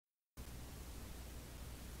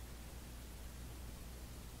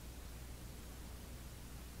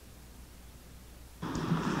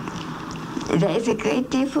there is a great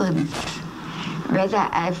difference whether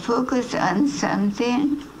I focus on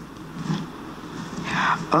something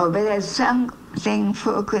or whether something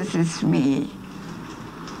focuses me.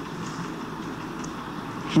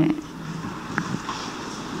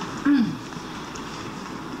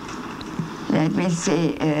 Let me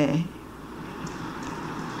say,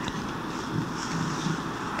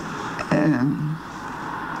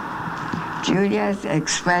 Julia's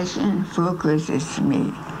expression focuses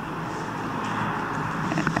me.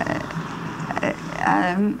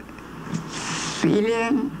 I'm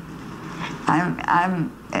feeling, I'm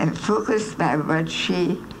focused by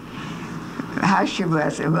how she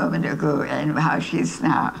was a moment ago and how she is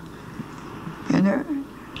now. You know?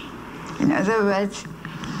 In other words,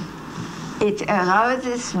 it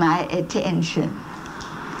arouses my attention.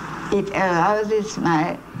 It arouses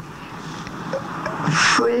my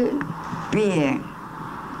full being.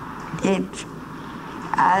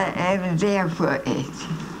 I am there for it.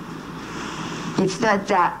 It's not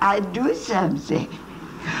that I do something,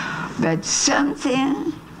 but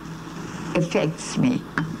something affects me.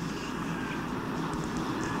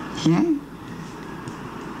 Yeah?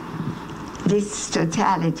 This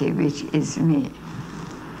totality which is me.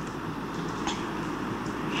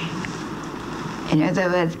 In other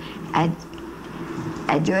words, I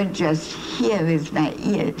don't just hear with my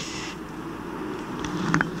ears.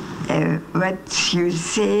 What you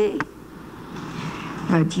say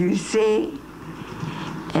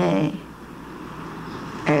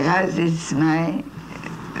arouses my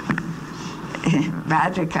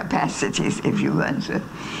vital capacities, if you want to.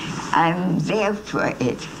 I'm there for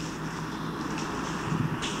it.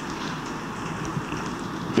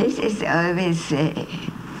 This is always a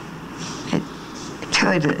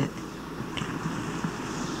total.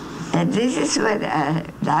 And this is what I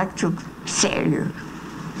like to tell you.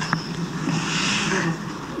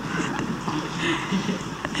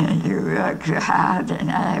 And you work so hard, and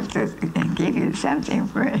I have to give you something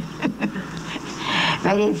for it.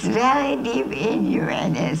 But it's very deep in you,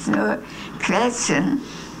 and there's no question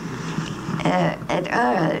at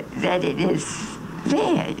all that it is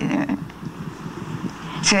there, you know.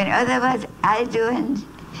 So in other words, I don't.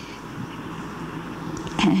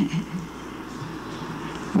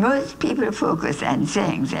 Most people focus on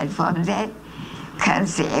things, and from that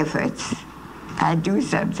comes the efforts. I do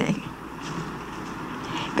something.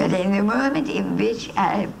 But in the moment in which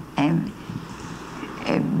I am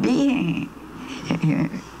being,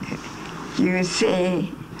 you say,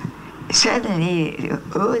 suddenly,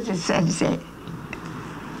 oh, the sunset,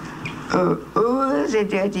 oh, the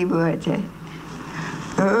dirty water,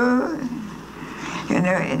 oh, you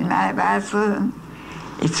know, in my bathroom,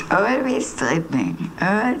 it's always dripping,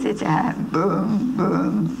 all the time, boom,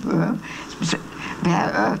 boom, boom. So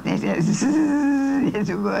very often it's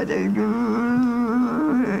the water,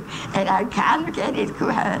 and I can't get it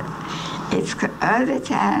quiet. It's all the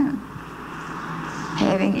time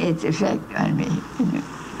having its effect on me. You know?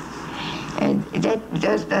 And that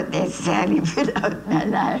does not necessarily fill out my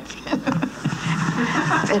life.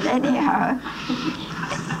 But anyhow,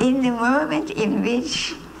 in the moment in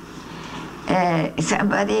which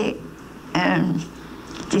somebody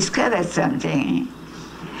discovers something,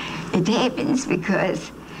 it happens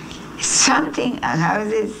because something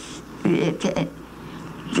arouses the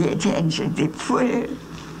attention, the full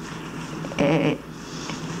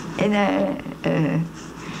inner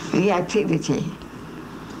reactivity.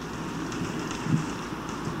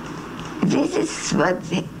 This is what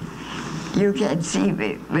you can see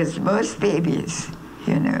with most babies,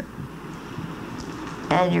 you know.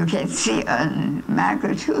 And you can see on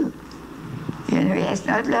Michael too. You know, he has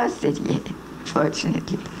not lost it yet,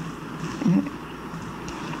 fortunately.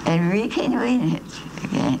 And we can win it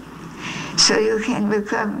again. So you can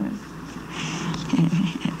become,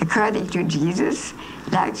 according to Jesus,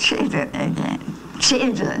 like children again.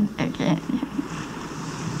 Children again.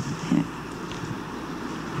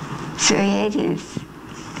 So here it is.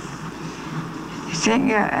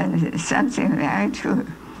 Finger on something very true.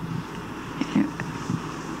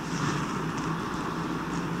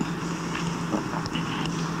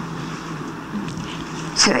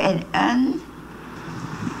 So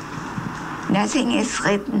nothing is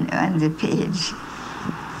written on the page,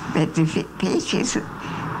 but the page is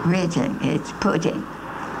written, it's potent.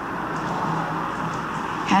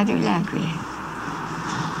 How do you like it?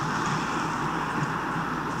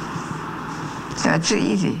 It's not so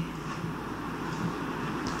easy.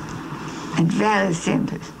 And very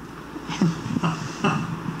simple.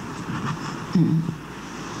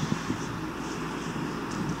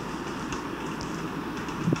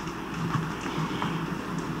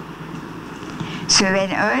 So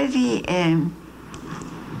when all the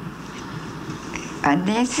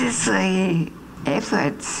unnecessary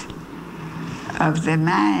efforts of the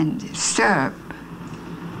mind stop,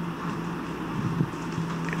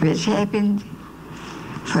 which happened,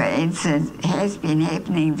 for instance, has been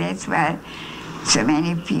happening, that's why so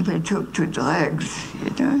many people took to drugs,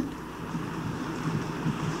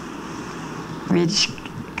 which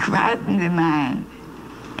quieten the mind.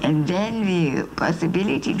 And then the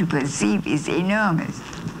possibility to perceive is enormous.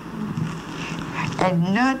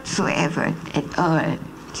 And not through effort at all.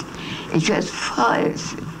 It just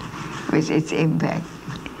falls with its impact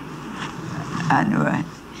on one.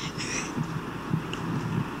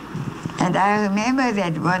 And I remember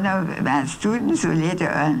that one of my students who later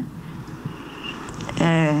on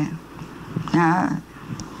now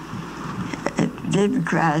didn't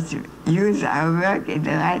quite use our work in the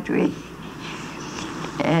right way.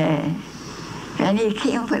 When he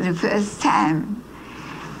came for the first time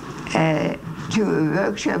to a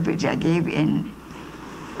workshop which I gave in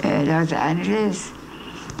Los Angeles,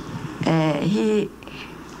 he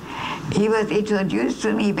was introduced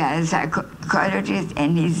to me by a psychologist,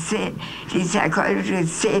 and the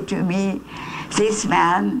psychologist said to me, this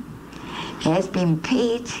man has been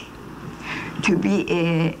paid to be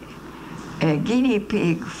a guinea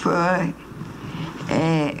pig for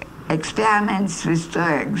experiments with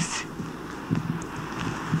drugs.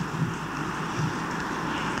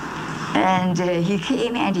 And he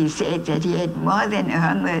came and he said that he had more than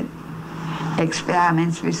 100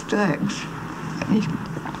 experiments with drugs.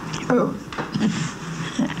 Oh.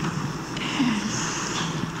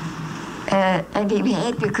 And he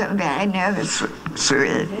had become very nervous through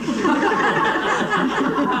it.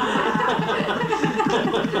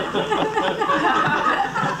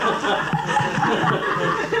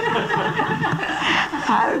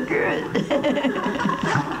 How good.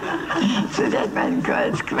 So that one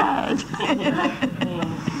calls quiet.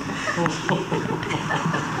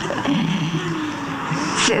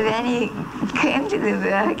 So when he came to the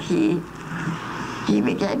work, he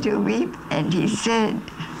began to weep, and he said,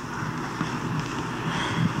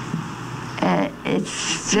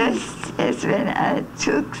 it's just as when I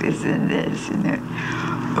took this and this,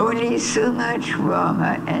 only so much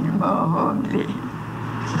warmer and more homely,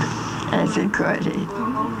 as he called it.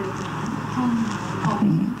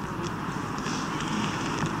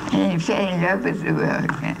 And he fell in love with the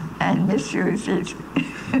work and misused it.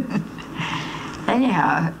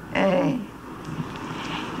 Anyhow,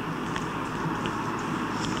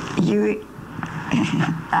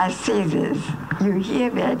 I say this, you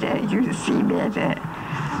hear better, you see better,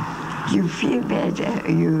 you feel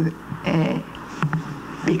better, you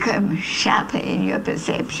become sharper in your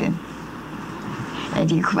perception. And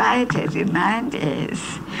the quieter the mind is,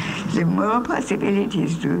 the more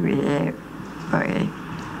possibilities do we have for it.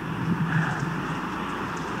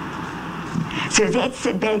 So that's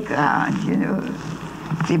the background,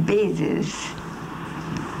 the basis,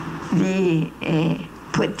 the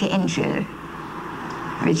potential,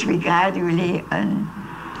 which we gradually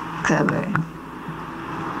uncover,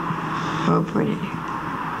 hopefully.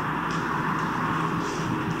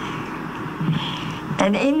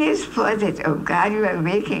 And in this process of gradual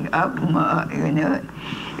waking up more,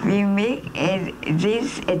 we make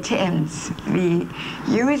these attempts, we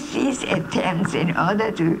use these attempts in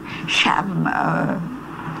order to sharpen our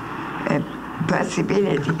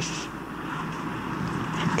possibilities.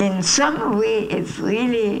 In some way, it's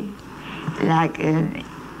really like a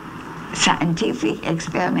scientific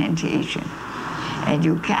experimentation. And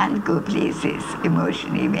you can't go places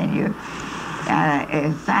emotionally when you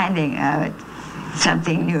are finding out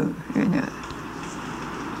something new,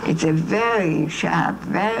 It's a very sharp,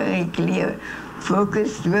 very clear,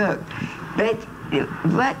 focused work. But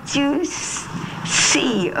what you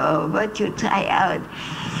see or what you try out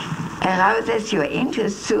arouses your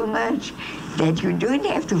interest so much that you don't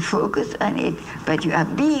have to focus on it, but you are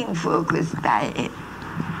being focused by it.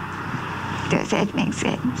 Does that make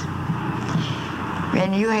sense?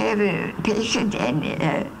 When you have a patient and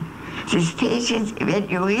this patient, when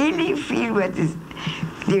you really feel what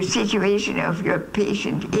the situation of your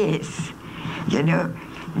patient is, then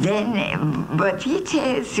what he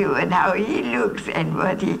tells you and how he looks and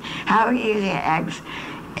how he reacts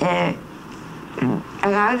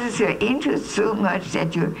arouses your interest so much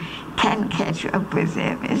that you can catch up with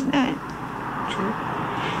them, isn't it? True.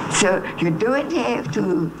 So you don't have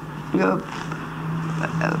to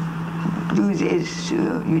do this,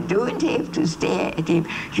 you don't have to stare at him,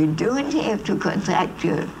 you don't have to contract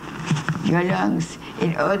your lungs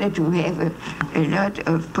in order to have a lot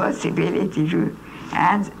of possibility to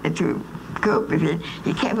cope with it.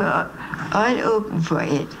 He can all open for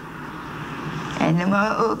it. And the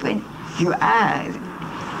more open you are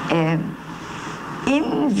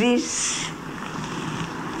in this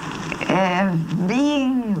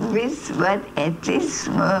being with what at this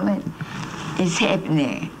moment is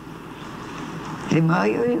happening, the more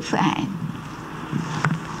you will find.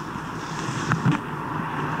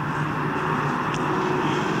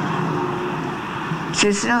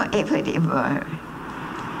 There's no effort involved.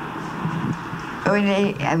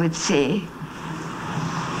 Only, I would say,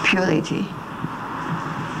 purity.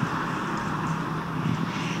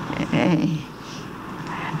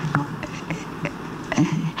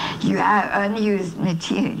 You are unused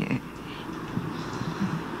material.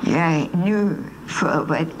 You are new for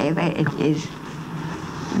whatever it is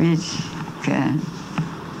which can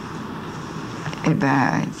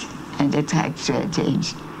abide and attract your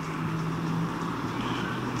attention.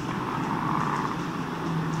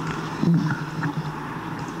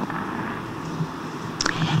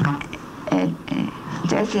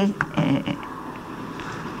 Does it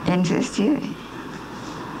interest you?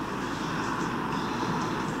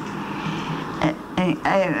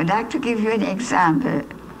 I would like to give you an example.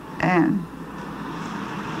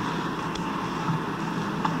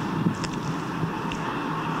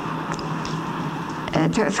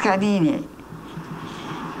 Toscanini.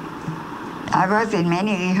 I was in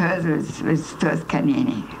many rehearsals with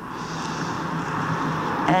Toscanini.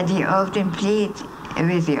 And he often played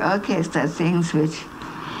with the orchestra things which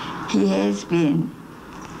he has been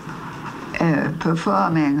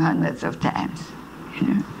performing hundreds of times. You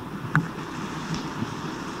know?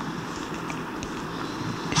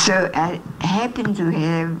 So I happened to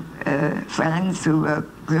have friends who were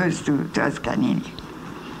close to Toscanini.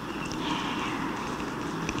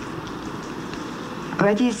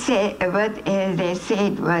 What they said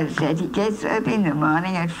was that he gets up in the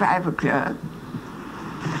morning at 5 o'clock.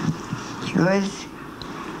 He goes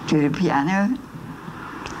to the piano.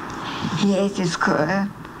 He has his score.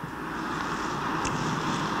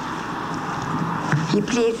 He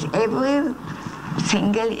plays every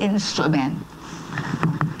single instrument.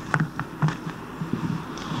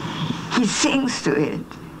 He sings to it.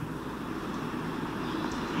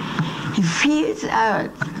 He feels out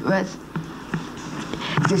what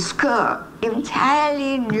the score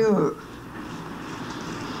entirely new.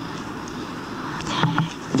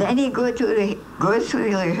 Then he goes to the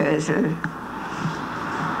rehearsal,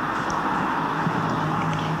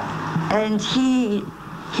 and he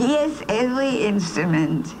hears every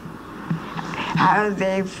instrument, how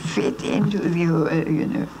they fit into the whole, you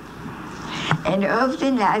know. And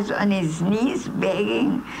often lies on his knees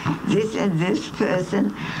begging this and this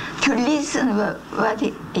person to listen what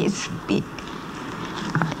he is speaking.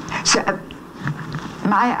 So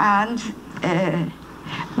my aunt,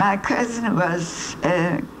 my cousin was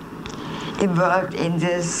involved in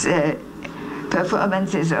this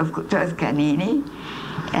performances of Toscanini,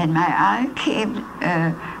 and my aunt came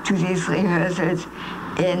to these rehearsals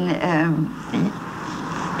in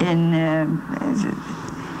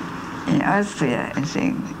Austria, I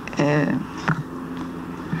think.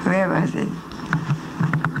 Where was it?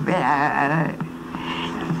 Where die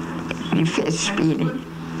Festspiele.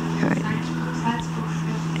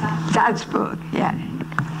 Salzburg, yeah.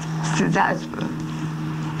 To Salzburg.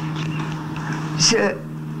 So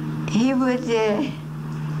he would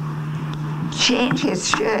change his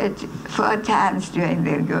shirt 4 times during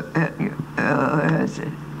the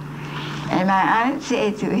rehearsal. And my aunt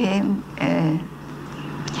said to him,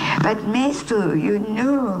 but Maestro, you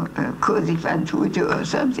know Così fan tutto or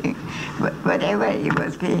something, whatever he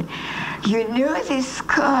was playing. You know this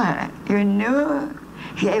score, you know,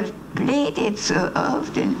 you have played it so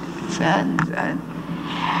often, son.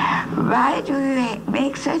 Why do you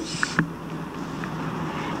make such,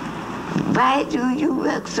 why do you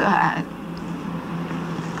work so hard?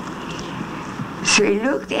 So he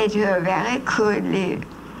looked at her very coldly,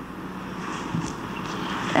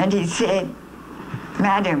 and he said,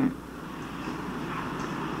 Madam,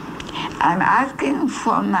 I'm asking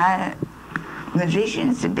for my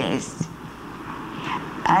musicians the best.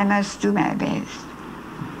 I must do my best.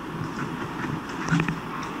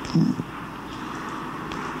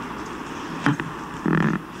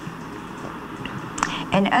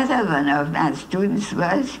 Another one of my students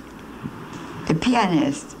was a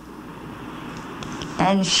pianist.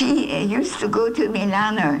 And she used to go to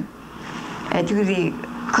Milano, to the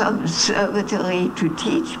conservatory to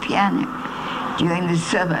teach piano during the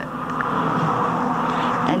summer.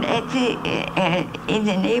 And in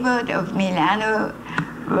the neighborhood of Milano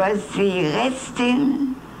was the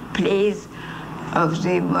resting place of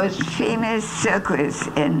the most famous circus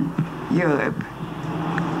in Europe.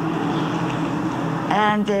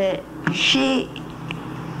 And she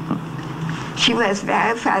was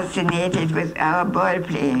very fascinated with our ball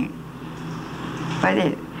playing.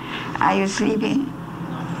 But are you sleeping?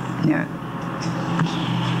 No.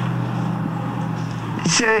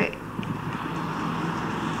 So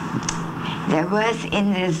there was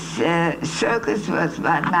in this circus was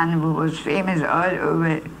one man who was famous all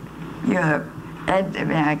over Europe and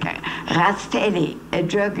America, Rastelli, a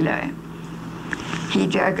juggler. He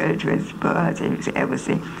juggled with balls and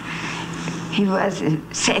everything. He was a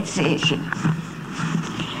sensation.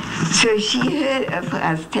 So she heard of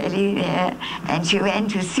Rastelli there, and she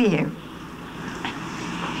went to see him.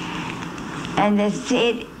 And they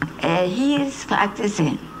said, he is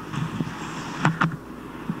practicing.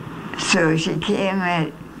 So she came,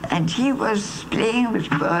 and he was playing with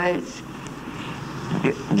balls,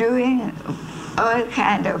 doing all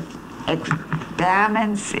kind of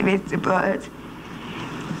experiments with the balls.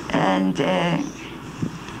 And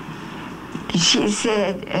she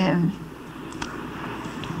said,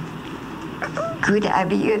 could I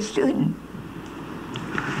be your student?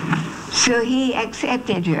 So he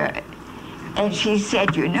accepted her. And she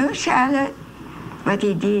said, you know, Charlotte, what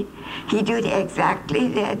he did? He did exactly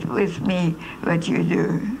that with me, what you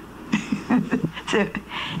do. So,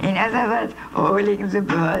 in other words, holding the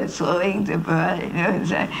ball, throwing the ball, you know,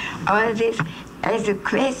 so all this as a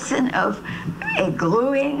question of a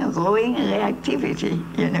growing reactivity,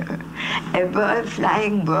 you know. A ball,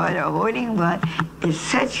 flying ball, or rolling ball is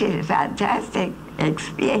such a fantastic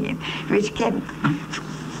experience which can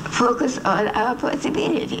focus all our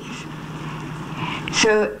possibilities.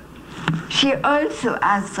 So she also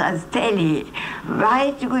asked Rastelli,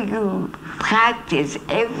 why do you practice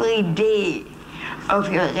every day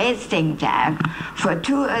of your resting time for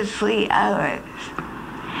 2 or 3 hours?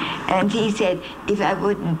 And he said, if I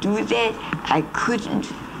wouldn't do that, I couldn't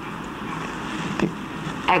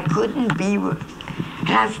be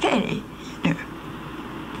Rastelli. You know.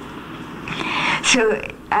 So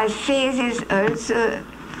I say this also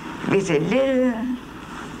with a little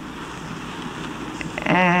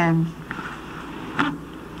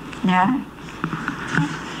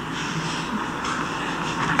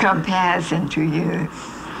comparison to you.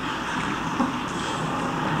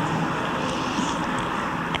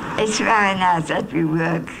 It's very nice that we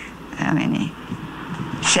work,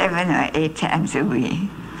 7 or 8 times a week.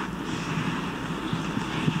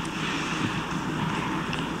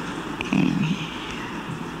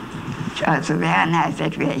 It's also very nice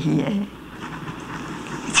that we're here.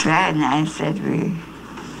 It's very nice that we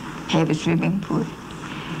have a swimming pool,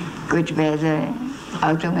 good weather,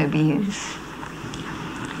 automobiles.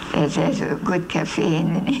 There's a good cafe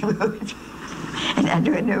in the neighborhood. And I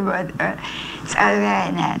don't know what, it's all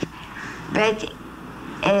very nice. But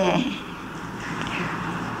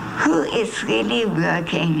who is really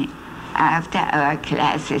working after our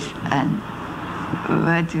classes on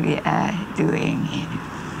what we are doing here?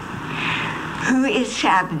 Who is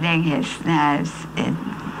sharpening his knives in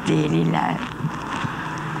daily life?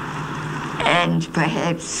 And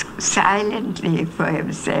perhaps silently for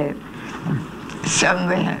himself,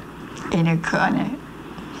 somewhere in a corner.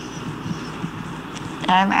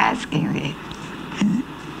 I'm asking this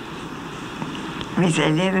with a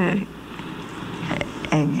little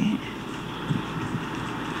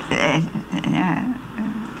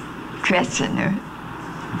question.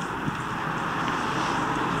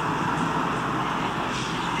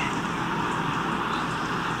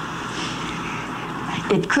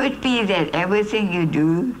 It could be that everything you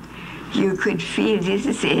do, you could feel this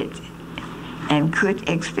is it, and could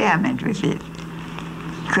experiment with it,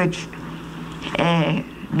 could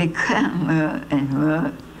become more and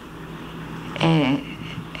more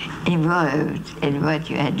involved in what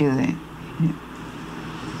you are doing.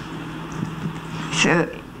 So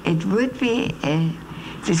it would be,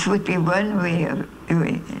 this would be one way of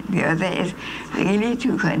doing it. The other is really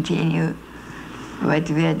to continue what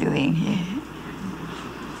we are doing here.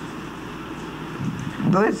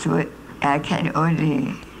 Both I can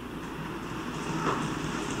only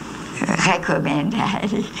recommend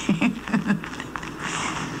highly.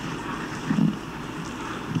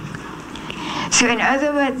 So in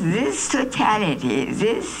other words, this totality,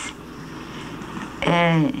 this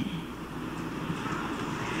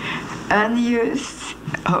unused,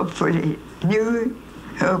 hopefully, new,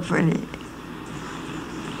 hopefully,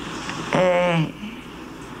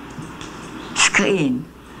 screen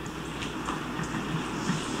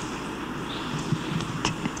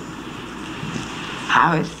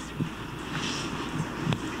house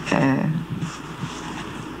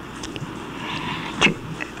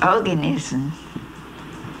organism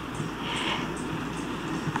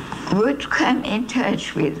would come in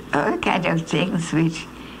touch with all kinds of things which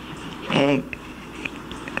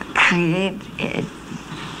create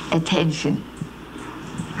attention,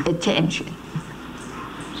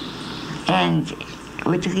 and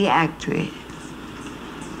would react to it.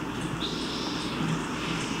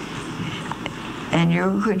 And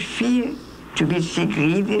you could feel to which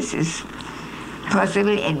degree this is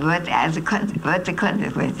possible and what the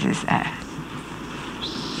consequences are.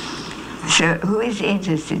 So who is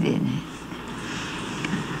interested in it?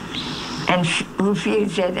 And who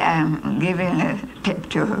feels that I'm giving a pep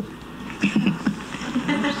talk?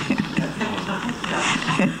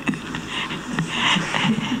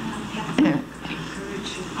 Yeah.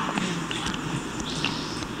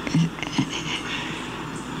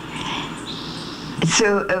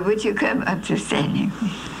 So would you come up to standing?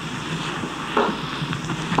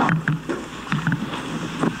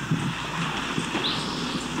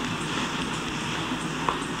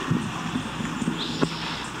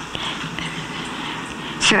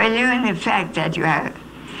 So alone the fact that you are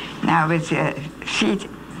now with your feet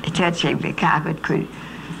touching the carpet could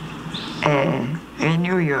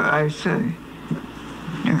renew you also.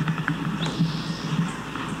 No.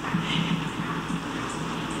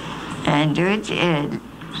 And don't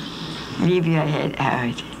leave your head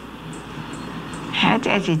out. How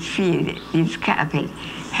does it feel, this carpet?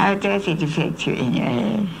 How does it affect you in your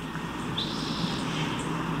head?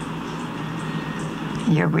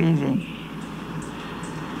 Your breathing.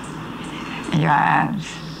 Your arms,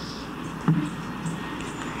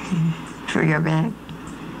 through your back.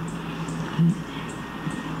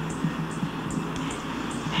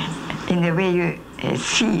 In the way you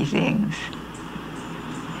see things.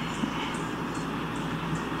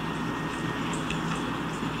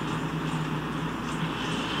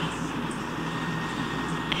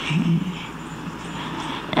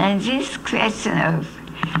 And this question of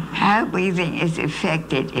how breathing is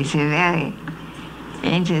affected is a very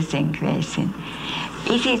interesting question.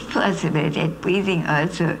 Is it possible that breathing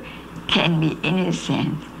also can be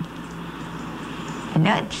innocent,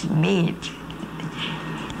 not made?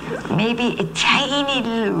 Maybe a tiny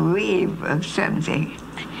little wave of something.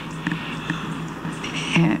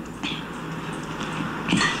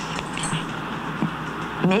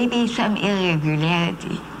 Maybe some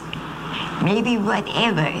irregularity. Maybe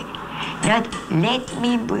whatever. Not let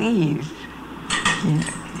me breathe.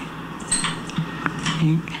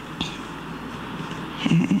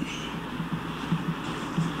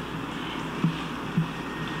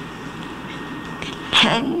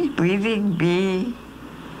 Can breathing be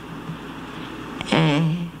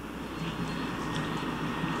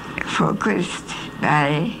focused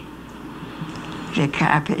by the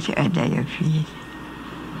carpet under your feet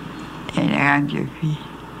and around your feet?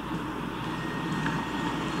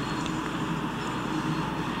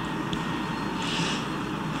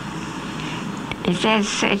 Is there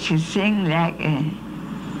such a thing like an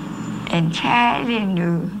entirely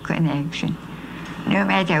new connection, no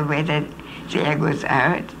matter whether the air goes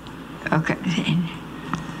out or comes in?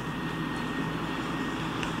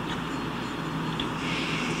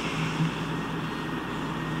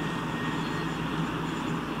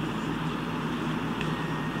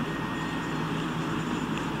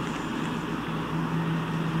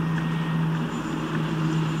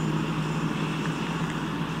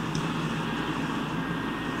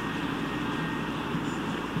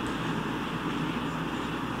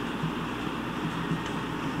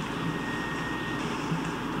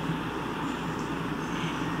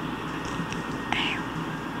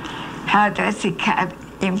 How does the cap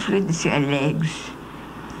influence your legs?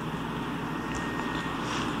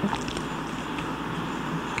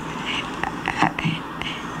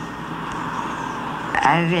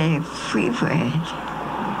 Are they free for it?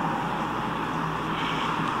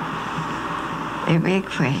 A big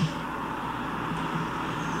for it?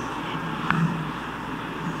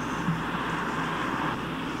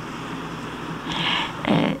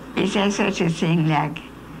 Is there such a thing like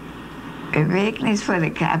a weakness for the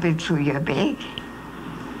carpet through your back?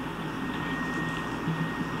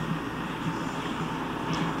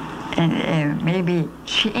 And maybe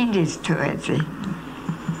changes towards it.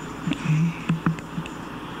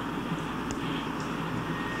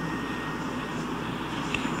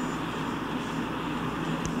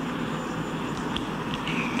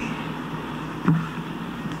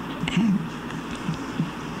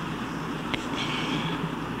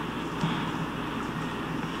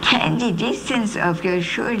 And the distance of your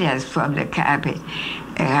shoulders from the carpet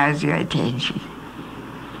arouse your attention.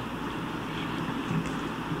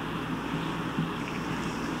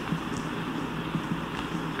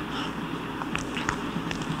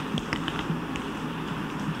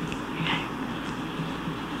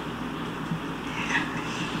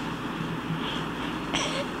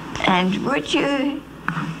 And would you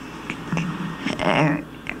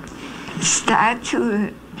start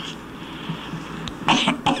to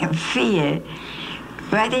feel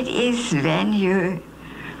what it is when you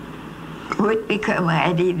would become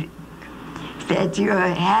ready, that your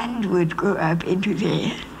hand would go up into the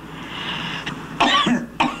air?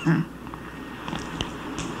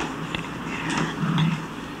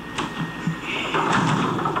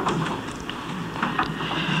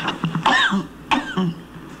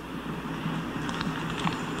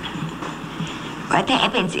 What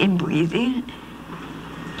happens in breathing?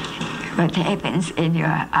 What happens in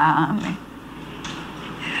your arm?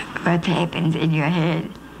 What happens in your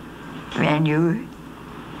head when you,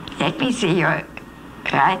 let me see, your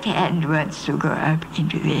right hand wants to go up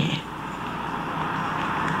into the air.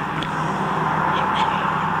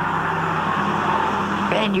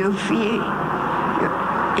 When you feel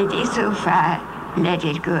it is so far, let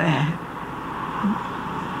it go up.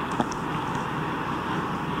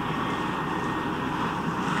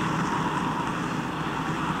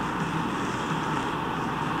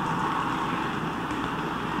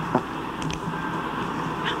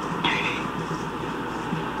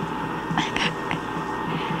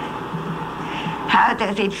 How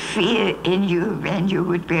does it feel in you when you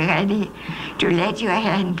would be ready to let your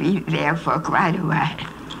hand be there for quite a while?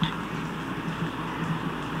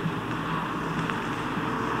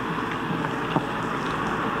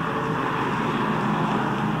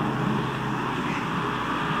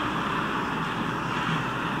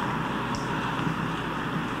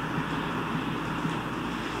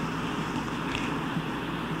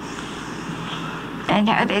 And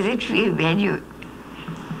how does it feel when you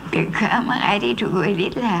become ready to go a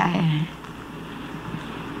little higher,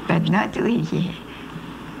 but not do it yet?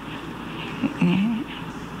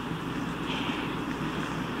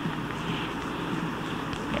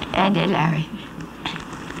 And allow it.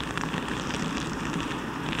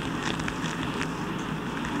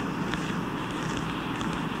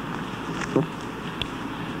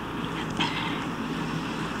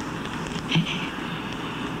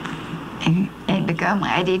 And become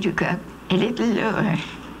ready to come a little lower.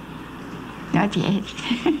 Not yet.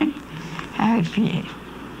 How it feels.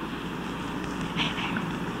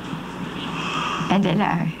 And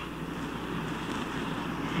allow it.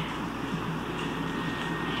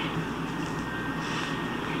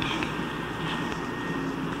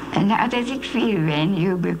 And how does it feel when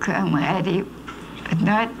you become ready, but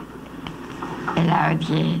not allowed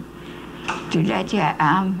yet, to let your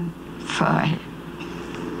arm fall?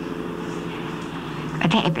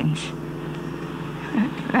 What happens?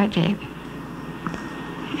 What happens?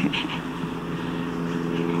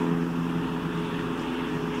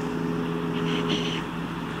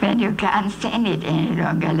 When you can't stand it any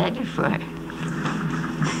longer, let it fall.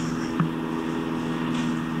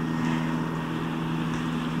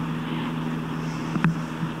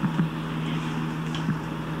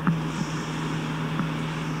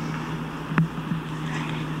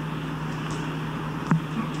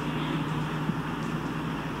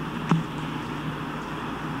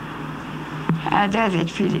 How does it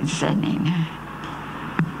feel in standing now?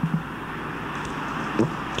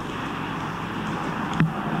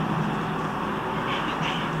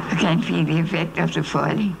 You can feel the effect of the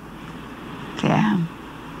falling there.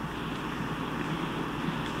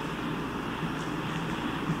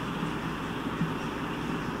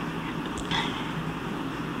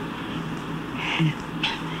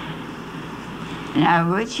 Now,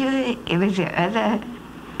 would you, with the other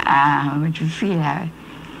arm, would you feel how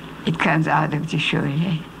it comes out of the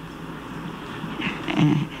shoulder?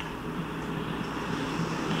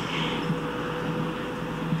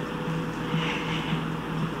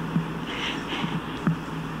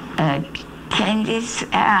 Can this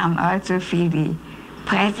arm also feel the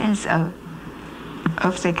presence of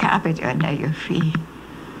the carpet under your feet?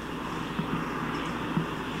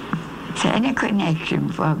 Is there any connection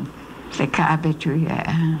from the carpet to your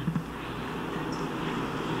arm,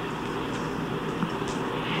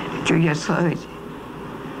 to your throat?